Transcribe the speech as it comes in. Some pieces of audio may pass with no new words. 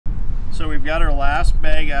So we've got our last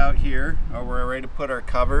bag out here. We're ready to put our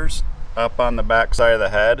covers up on the back side of the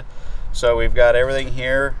head. So we've got everything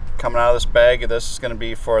here coming out of this bag. This is going to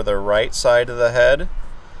be for the right side of the head.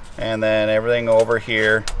 And then everything over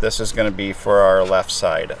here, this is going to be for our left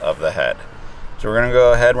side of the head. So we're going to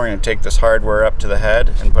go ahead, we're going to take this hardware up to the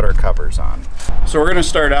head and put our covers on. So we're going to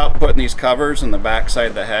start out putting these covers on the back side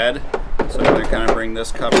of the head. So I'm going to kind of bring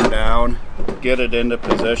this cover down, get it into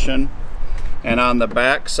position. And on the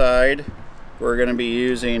back side, we're going to be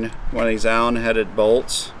using one of these Allen-headed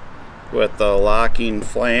bolts with the locking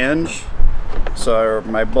flange. So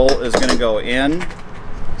my bolt is going to go in.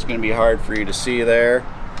 It's going to be hard for you to see there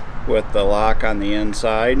with the lock on the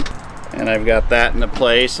inside. And I've got that into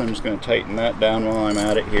place. I'm just going to tighten that down while I'm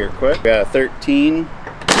at it here quick. Got a 13.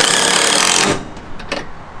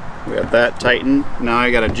 We got that tightened. Now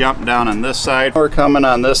I got to jump down on this side. We're coming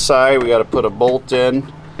on this side. We got to put a bolt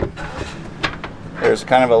in. There's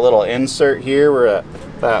kind of a little insert here where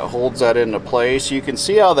that holds that into place. You can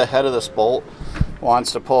see how the head of this bolt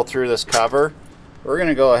wants to pull through this cover. We're going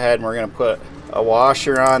to go ahead and we're going to put a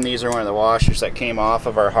washer on. These are one of the washers that came off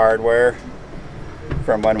of our hardware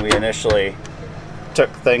from when we initially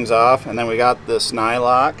took things off. And then we got this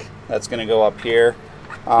nylock that's going to go up here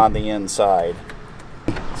on the inside.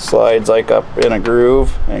 Slides like up in a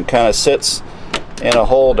groove and kind of sits in a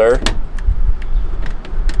holder.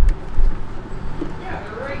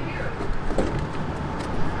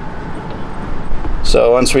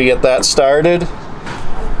 So once we get that started,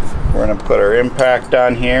 we're going to put our impact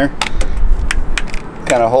on here.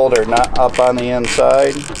 Kind of hold our nut up on the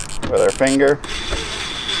inside with our finger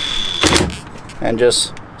and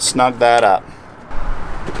just snug that up.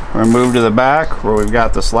 We're going to move to the back where we've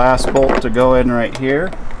got this last bolt to go in right here.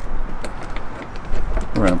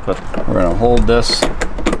 We're going to hold this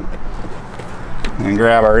and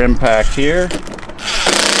grab our impact here,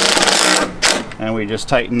 and we just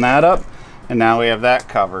tighten that up. And now we have that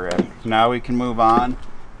cover in. Now we can move on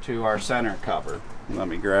to our center cover. Let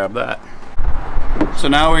me grab that. So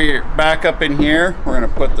now we're back up in here. We're going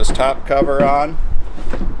to put this top cover on.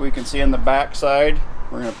 We can see on the back side,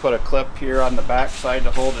 we're going to put a clip here on the back side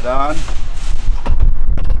to hold it on.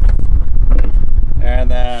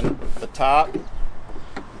 And then the top,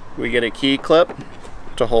 we get a key clip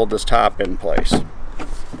to hold this top in place.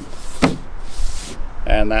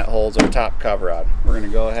 And that holds our top cover on. We're going to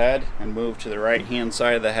go ahead and move to the right hand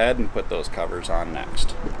side of the head and put those covers on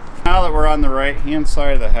next. Now that we're on the right hand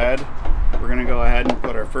side of the head, we're going to go ahead and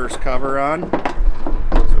put our first cover on.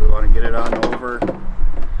 So we want to get it on over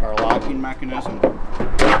our locking mechanism.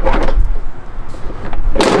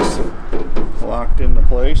 It's locked into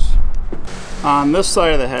place. On this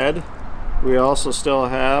side of the head, we also still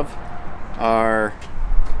have our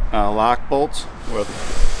lock bolts with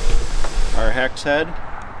our hex head.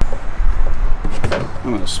 I'm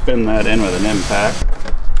going to spin that in with an impact.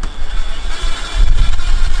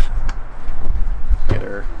 Get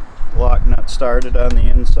our lock nut started on the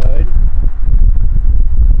inside.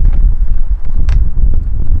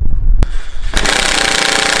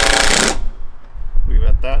 We've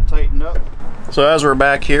got that tightened up. So as we're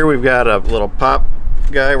back here, we've got a little pop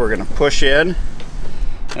guy we're going to push in,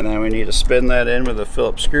 and then we need to spin that in with a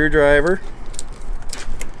Phillips screwdriver.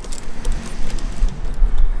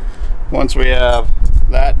 Once we have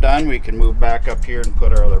that done, we can move back up here and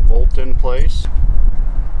put our other bolt in place.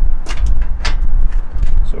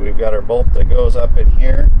 So we've got our bolt that goes up in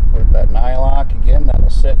here with that nylock again. That'll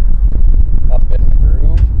sit up in the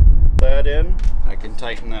groove. That in, I can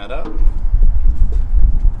tighten that up.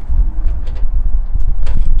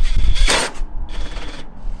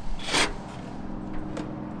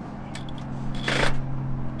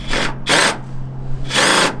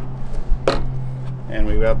 And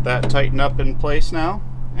we've got that tightened up in place now.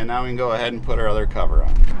 And now we can go ahead and put our other cover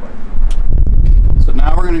on. So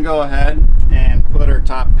now we're going to go ahead and put our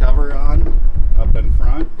top cover on up in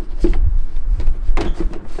front.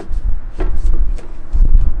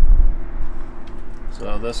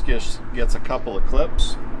 So this gets a couple of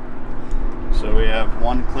clips. So we have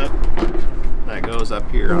one clip that goes up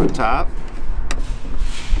here on top,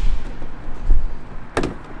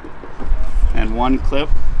 and one clip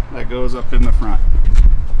that goes up in the front.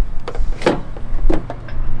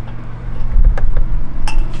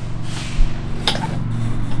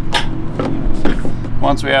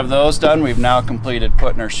 Once we have those done, we've now completed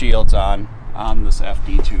putting our shields on this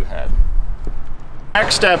FD2 head.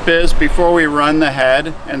 Next step is, before we run the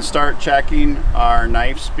head and start checking our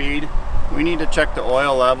knife speed, we need to check the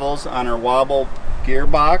oil levels on our wobble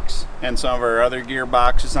gearbox and some of our other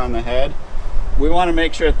gearboxes on the head. We want to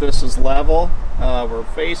make sure that this is level we're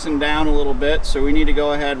facing down a little bit, so we need to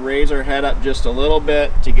go ahead and raise our head up just a little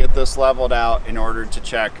bit to get this leveled out in order to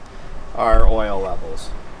check our oil levels.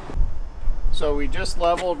 So we just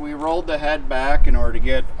leveled, we rolled the head back in order to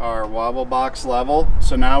get our wobble box level.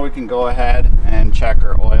 So now we can go ahead and check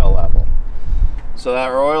our oil level. So that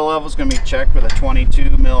our oil level is going to be checked with a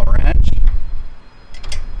 22 mil wrench.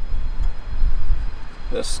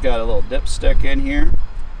 This has got a little dipstick in here.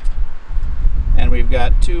 And we've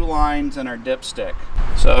got 2 lines in our dipstick.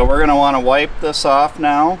 So we're going to want to wipe this off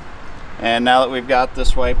now. And now that we've got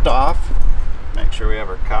this wiped off, make sure we have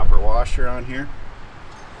our copper washer on here.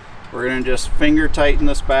 We're going to just finger tighten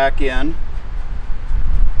this back in.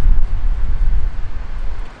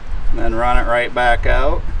 And then run it right back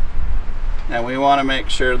out. And we want to make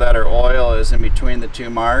sure that our oil is in between the 2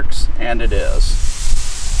 marks, and it is.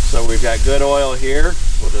 So we've got good oil here.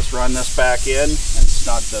 We'll just run this back in and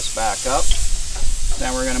snug this back up.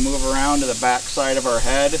 Then we're going to move around to the back side of our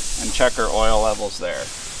head and check our oil levels there.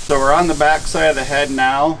 So we're on the back side of the head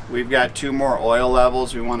now. We've got 2 more oil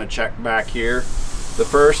levels we want to check back here. The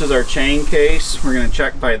first is our chain case. We're going to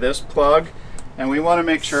check by this plug, and we want to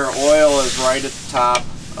make sure our oil is right at the top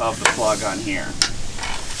of the plug on here.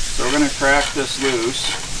 So we're going to crack this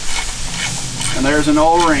loose, and there's an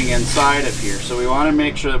O-ring inside of here, so we want to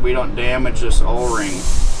make sure that we don't damage this O-ring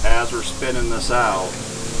as we're spinning this out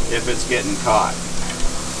if it's getting caught.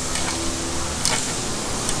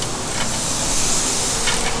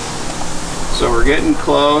 So we're getting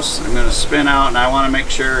close. I'm going to spin out, and I want to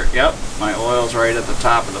make sure, yep, my oil's right at the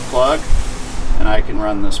top of the plug, and I can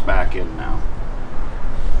run this back in now.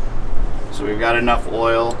 So we've got enough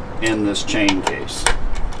oil in this chain case.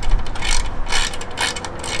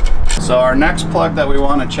 So our next plug that we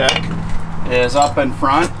want to check is up in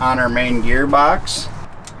front on our main gearbox.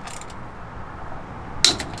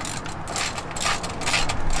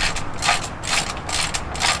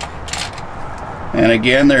 And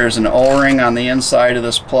again, there's an O-ring on the inside of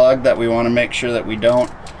this plug that we want to make sure that we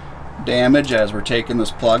don't damage as we're taking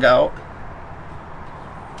this plug out.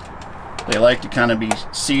 They like to kind of be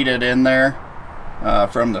seated in there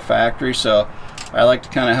from the factory, so I like to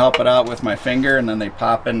kind of help it out with my finger, and then they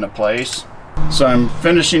pop into place. So I'm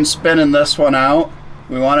finishing spinning this one out.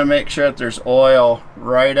 We want to make sure that there's oil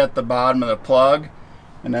right at the bottom of the plug,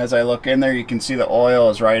 and as I look in there, you can see the oil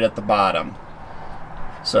is right at the bottom.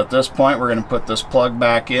 So at this point, we're going to put this plug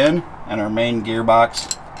back in, and our main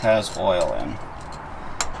gearbox has oil in.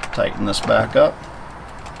 Tighten this back up.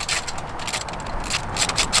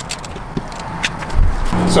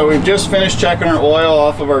 So we've just finished checking our oil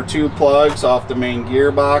off of our 2 plugs off the main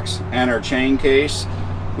gearbox and our chain case.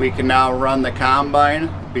 We can now run the combine.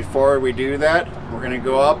 Before we do that, we're going to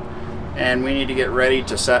go up and we need to get ready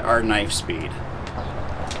to set our knife speed.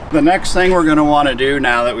 The next thing we're going to want to do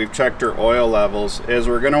now that we've checked our oil levels is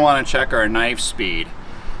we're going to want to check our knife speed.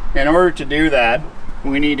 In order to do that,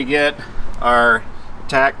 we need to get our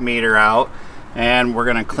tack meter out, and we're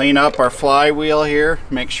going to clean up our flywheel here,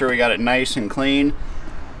 make sure we got it nice and clean,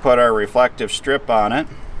 put our reflective strip on it.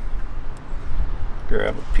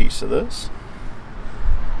 Grab a piece of this.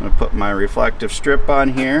 I'm going to put my reflective strip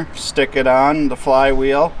on here, stick it on the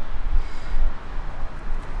flywheel.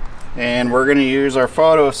 And we're going to use our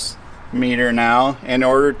photometer now in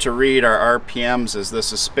order to read our RPMs as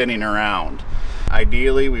this is spinning around.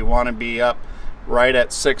 Ideally, we want to be up right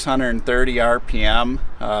at 630 RPM,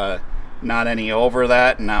 not any over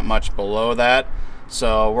that, not much below that.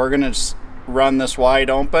 So we're going to run this wide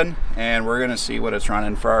open, and we're going to see what it's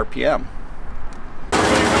running for RPM.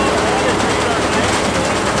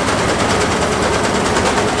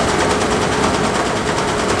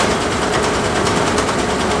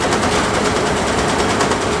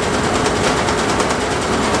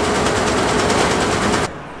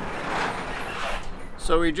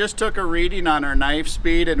 So we just took a reading on our knife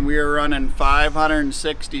speed, and we were running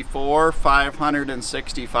 564,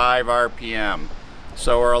 565 RPM.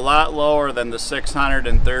 So we're a lot lower than the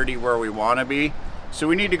 630 where we want to be. So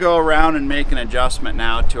we need to go around and make an adjustment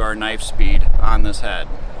now to our knife speed on this head.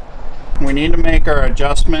 We need to make our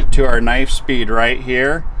adjustment to our knife speed right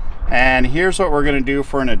here. And here's what we're going to do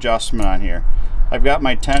for an adjustment on here. I've got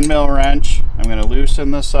my 10 mil wrench. I'm going to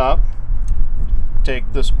loosen this up,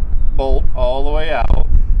 take this bolt all the way out.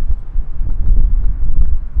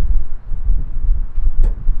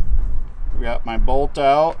 We got my bolt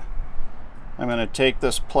out. I'm going to take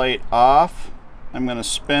this plate off. I'm going to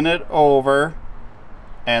spin it over,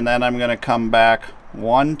 and then I'm going to come back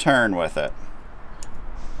 1 turn with it.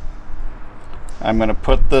 I'm going to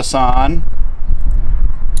put this on.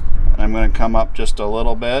 I'm going to come up just a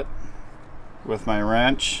little bit with my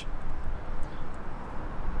wrench.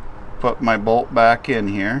 put my bolt back in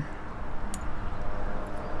here.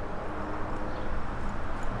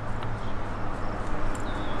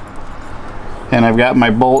 And I've got my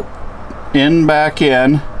bolt back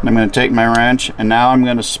in. I'm going to take my wrench, and now I'm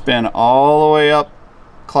going to spin all the way up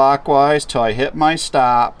clockwise till I hit my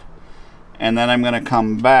stop, and then I'm going to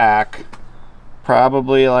come back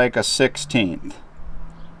probably like a 1/16.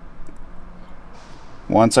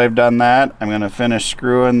 Once I've done that, I'm going to finish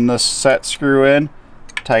screwing this set screw in,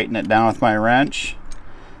 tighten it down with my wrench,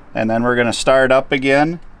 and then we're going to start up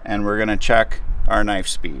again, and we're going to check our knife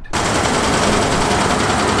speed.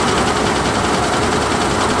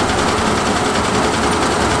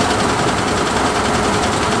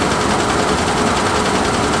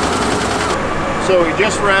 So we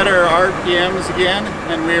just read our RPMs again,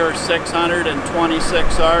 and we were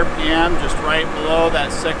 626 RPM, just right below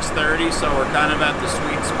that 630, so we're kind of at the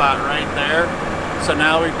sweet spot right there. So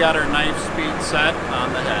now we've got our knife speed set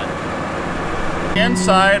on the head.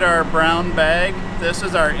 Inside our brown bag, this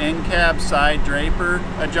is our in-cab side draper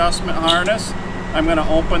adjustment harness. I'm going to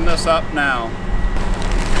open this up now.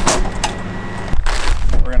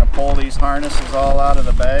 We're going to pull these harnesses all out of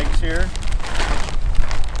the bags here.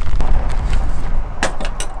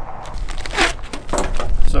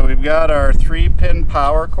 So we've got our 3-pin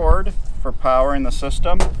power cord for powering the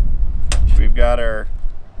system. We've got our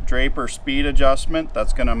draper speed adjustment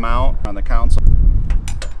that's going to mount on the console.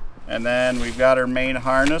 And then we've got our main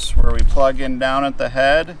harness where we plug in down at the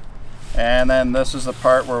head. And then this is the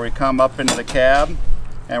part where we come up into the cab,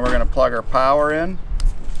 and we're going to plug our power in.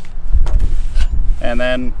 And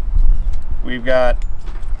then we've got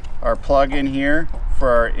our plug in here for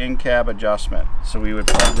our in-cab adjustment. So we would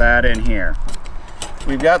plug that in here.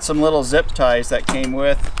 We've got some little zip ties that came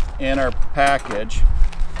with in our package,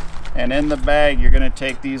 and in the bag you're going to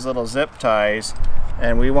take these little zip ties,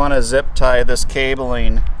 and we want to zip tie this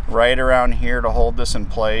cabling right around here to hold this in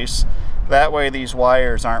place. That way these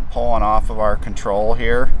wires aren't pulling off of our control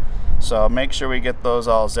here. So make sure we get those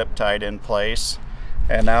all zip tied in place,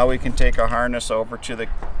 and now we can take our harness over to the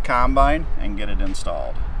combine and get it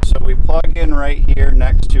installed. So we plug in right here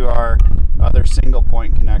next to our other single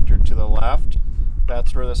point connector to the left.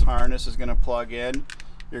 That's where this harness is going to plug in.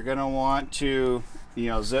 You're going to want to,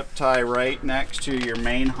 zip tie right next to your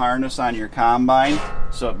main harness on your combine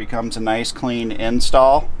so it becomes a nice clean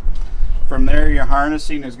install. From there, your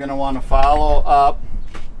harnessing is going to want to follow up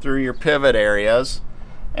through your pivot areas.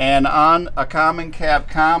 And on a common cab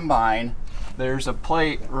combine, there's a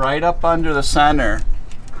plate right up under the center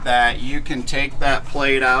that you can take that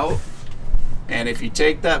plate out. And if you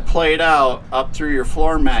take that plate out up through your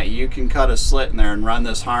floor mat, you can cut a slit in there and run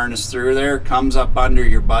this harness through there. It comes up under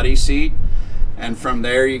your buddy seat, and from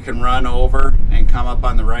there you can run over and come up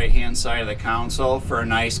on the right hand side of the console for a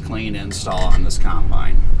nice clean install on this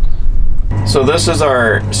combine. So this is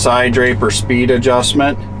our side draper speed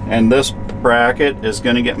adjustment, and this bracket is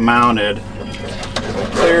going to get mounted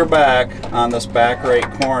clear back on this back right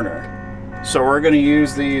corner. So we're going to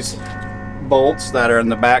use these bolts that are in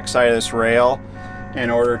the back side of this rail in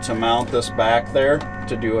order to mount this back there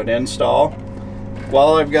to do an install.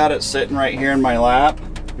 While I've got it sitting right here in my lap,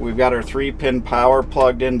 we've got our 3-pin power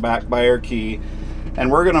plugged in back by our key,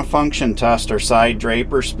 and we're going to function test our side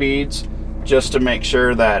draper speeds just to make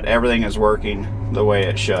sure that everything is working the way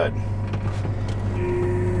it should.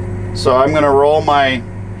 So I'm going to roll my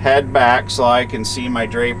head back so I can see my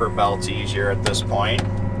draper belts easier at this point.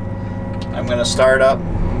 I'm going to start up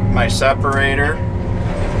my separator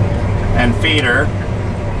and feeder,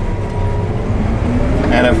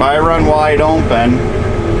 and if I run wide open,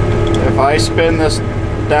 if I spin this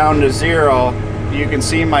down to 0, you can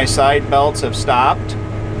see my side belts have stopped,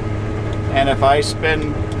 and if I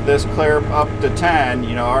spin this clear up to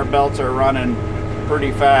 10, our belts are running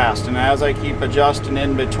pretty fast, and as I keep adjusting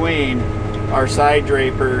in between, our side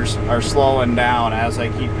drapers are slowing down as I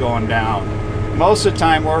keep going down. Most of the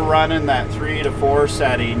time we're running that 3 to 4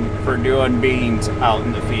 setting for doing beans out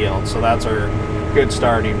in the field, so that's our good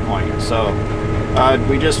starting point. So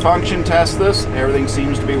we just function test this. Everything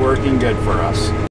seems to be working good for us.